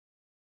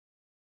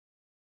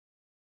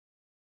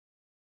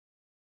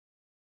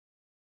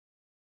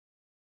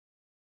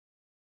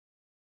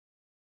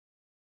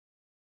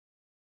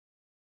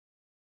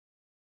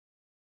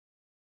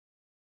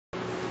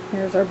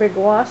Here's our big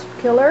wasp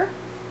killer.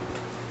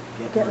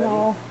 Getting ready.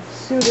 all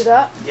suited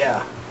up.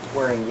 Yeah,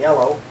 wearing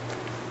yellow.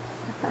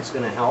 That's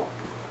gonna help.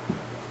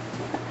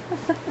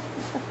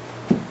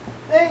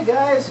 Hey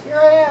guys, here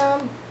I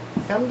am.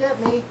 Come get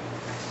me.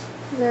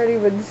 He's already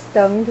been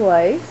stung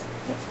twice.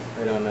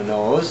 Right on the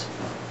nose.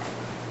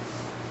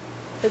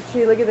 Let's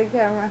see, look at the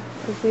camera.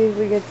 Let's see if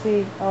we can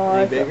see. Oh,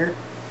 Any it's bigger?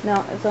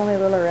 No, it's only a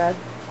little red.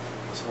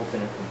 I was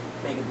hoping it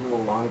would make it a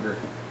little longer.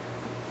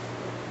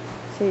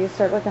 So you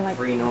start looking like...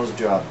 Free nose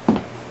job.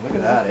 Look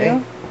at that,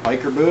 eh?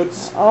 Biker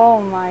boots.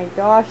 Oh my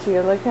gosh,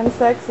 you're looking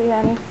sexy,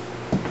 honey.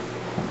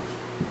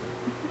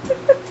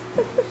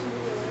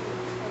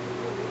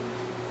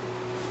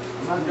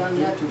 I'm not done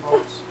yet, two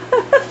folks.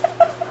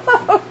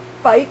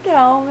 Bike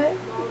helmet.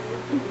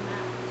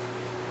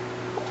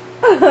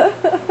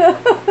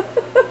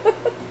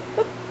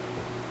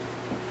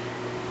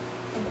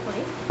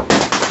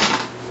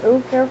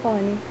 Oh, careful,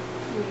 honey.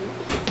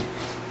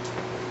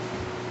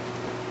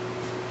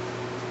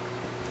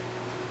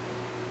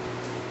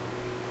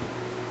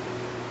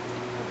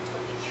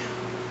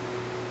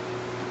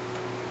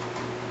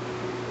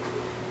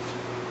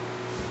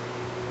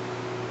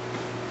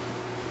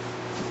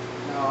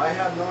 Now, I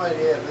have no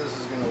idea if this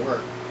is going to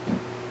work.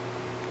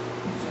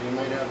 So you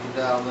might have to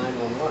dial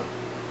 911.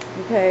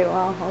 Okay,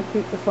 well, I'll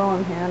keep the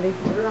phone handy.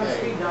 Put it on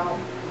speed dial.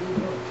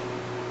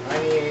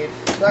 I need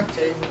duct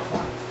tape. You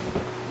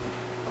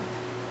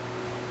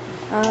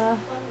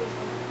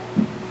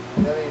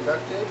got any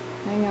duct tape?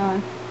 Hang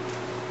on.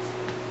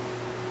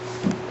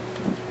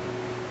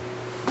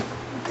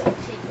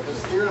 Because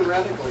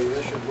theoretically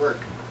this should work.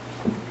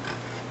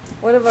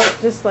 What about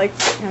just like,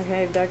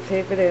 okay, duct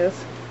tape it is.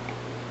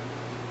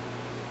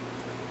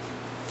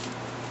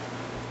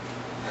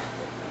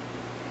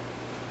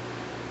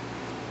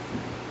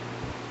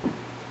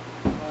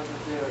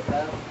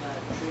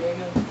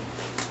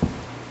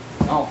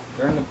 No,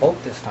 they're in the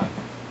boat this time.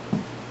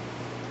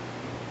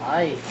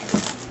 Aye.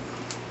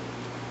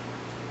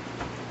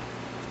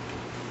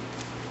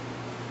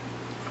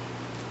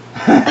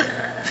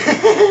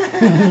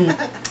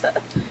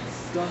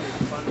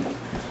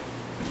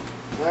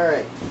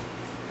 Alright.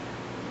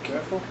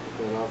 Careful.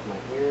 Get off my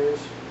ears.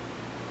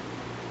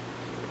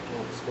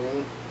 Can't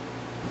swing.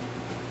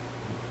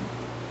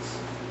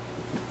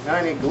 Now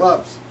I need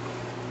gloves.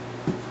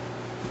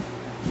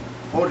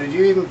 Oh, did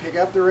you even pick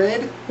up the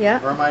raid?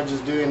 Yeah. Or am I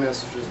just doing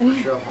this just for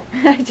show?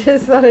 I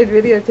just thought I'd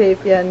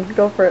videotape you and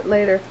go for it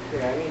later.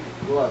 Okay, I need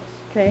gloves.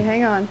 Okay,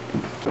 hang on.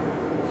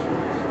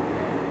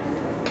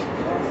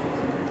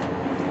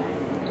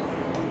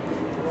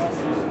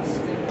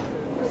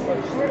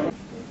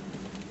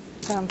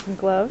 Found some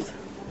gloves.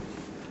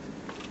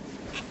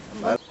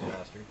 That's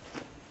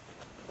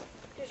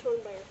Just one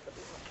by your foot.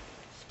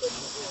 Squish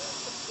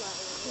the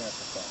flower. Yeah,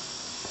 that's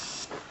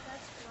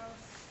That's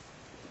gross.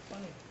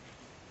 Funny.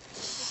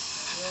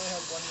 You only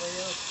have one way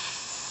out.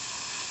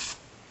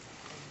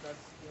 And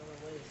that's the only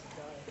way is to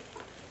die.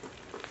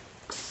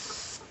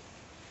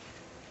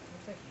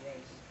 Looks like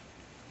rice.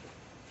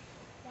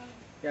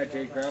 Yeah,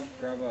 Jay, grab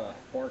a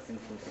fork and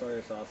some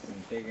soy sauce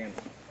and dig in.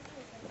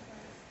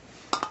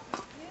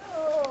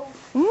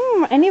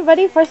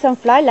 Anybody for some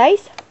fly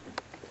lice?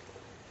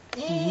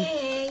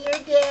 Hey,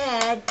 you're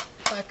dead,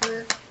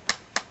 fucker.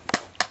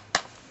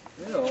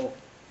 Ew.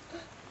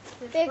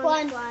 Big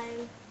one. Big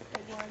one.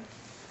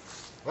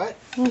 What?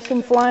 There's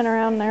some flying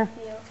around there.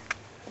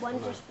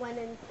 One just went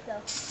in the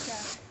trap.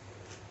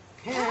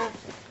 Yeah.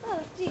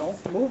 Oh, geez.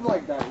 Don't move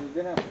like that,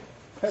 you're gonna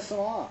piss them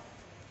off.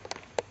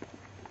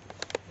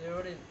 You're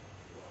already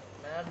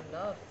mad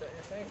enough, don't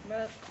you think,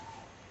 Matt?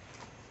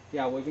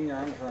 Yeah, waving your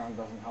arms around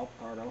doesn't help,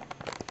 Cardo.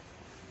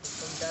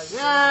 Some guys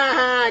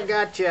Ah, I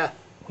gotcha.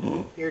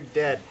 You're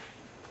dead.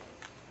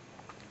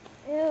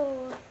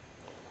 Ew.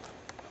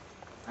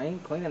 I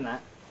ain't cleaning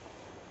that.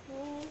 Me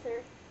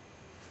neither.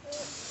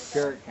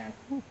 Garrett can.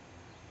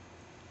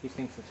 He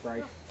thinks it's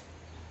rice.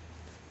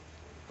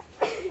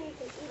 You can eat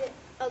it.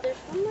 Oh, there's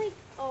one like.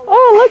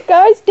 Oh, look,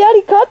 guys,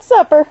 Daddy caught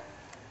supper.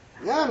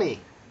 Yummy.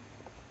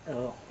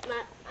 Oh.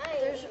 Matt,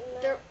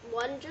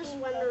 one just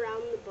went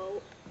around the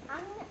boat.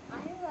 There's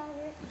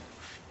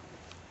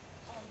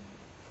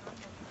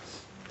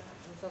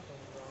nothing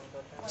wrong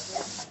about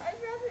that. I'd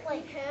rather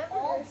like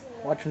hamburgers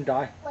than Watch him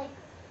die. like.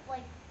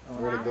 Oh,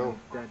 Where'd it go?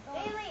 dead.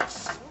 Bailey.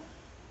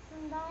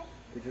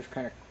 They just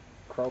kind of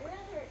croak. I'd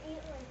rather eat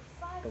like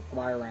 5. They'll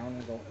fly around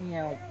and go,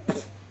 meow.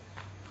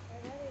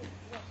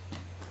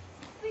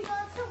 We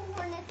got some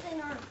hornets in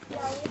our.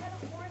 Yeah, we had a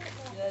hornet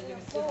nest. Yeah, you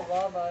can see the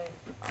walleye.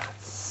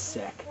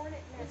 Sick.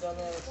 It's on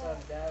the other side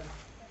of Dad.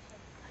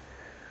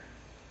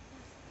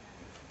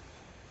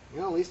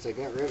 Well, at least I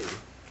got rid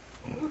of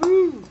him.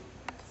 Woohoo!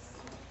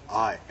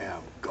 I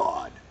am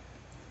God.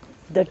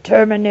 The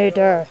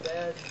Terminator.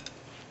 Dad.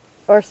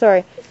 Or,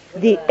 sorry,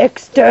 the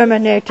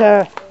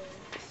Exterminator.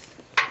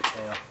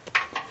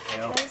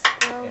 That's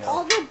gross.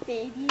 All the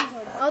babies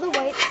are. All the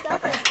white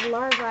stuff is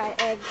larvae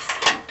eggs.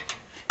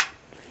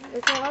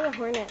 There's a lot of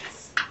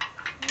hornets.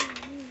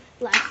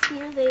 Last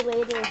year they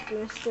laid a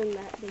nest in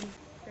that big.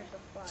 There's a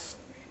fly.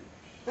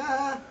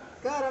 Ah,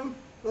 got him.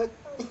 Look.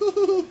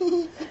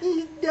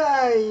 He's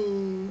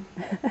dying.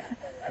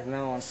 There's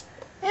no one.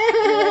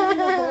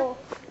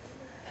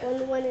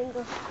 One went in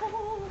the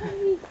hole.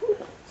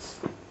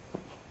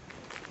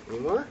 Any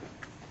more?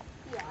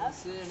 Yeah,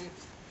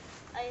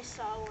 I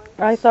saw one.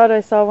 I thought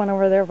I saw one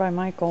over there by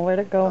Michael. Where'd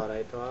it go? Thought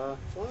I saw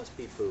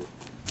waspy poo.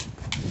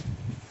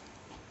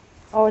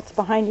 Oh, it's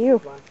behind you.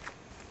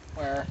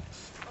 Where?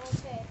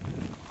 Okay.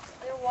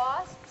 They're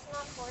wasps,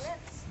 not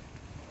hornets.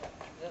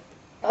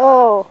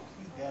 Oh,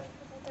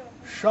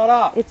 Shut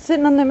up. it's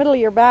sitting in the middle of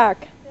your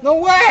back.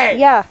 No way!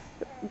 Yeah.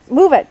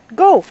 Move it.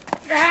 Go.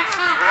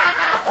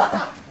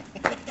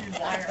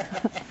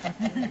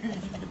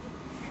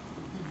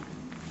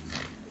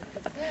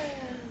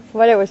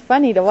 But it was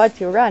funny to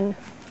watch you run.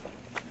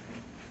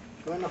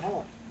 Go in the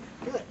hole.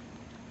 Do it.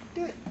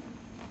 Do it.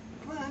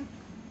 Come on.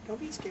 Don't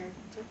be scared.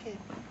 It's okay.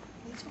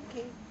 It's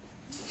okay.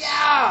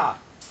 Yeah!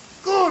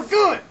 Go,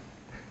 do it!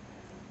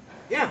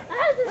 Yeah.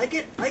 Like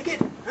it? Like it?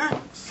 Huh?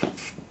 Yeah.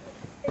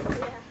 It's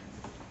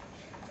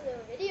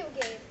a video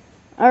game.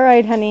 All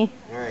right, honey.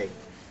 All right.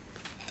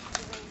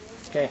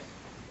 Okay.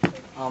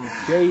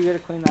 Jay, you gotta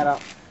clean that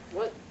up.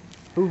 What?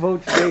 Who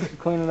votes Jay to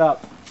clean it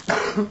up?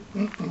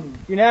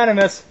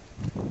 Unanimous.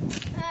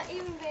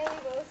 Even Bailey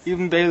votes.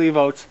 Even Bailey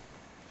votes.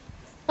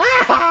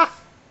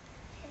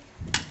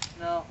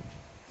 No.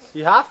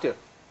 You have to.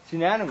 It's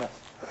unanimous.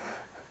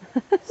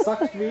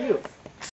 Sucks to be you.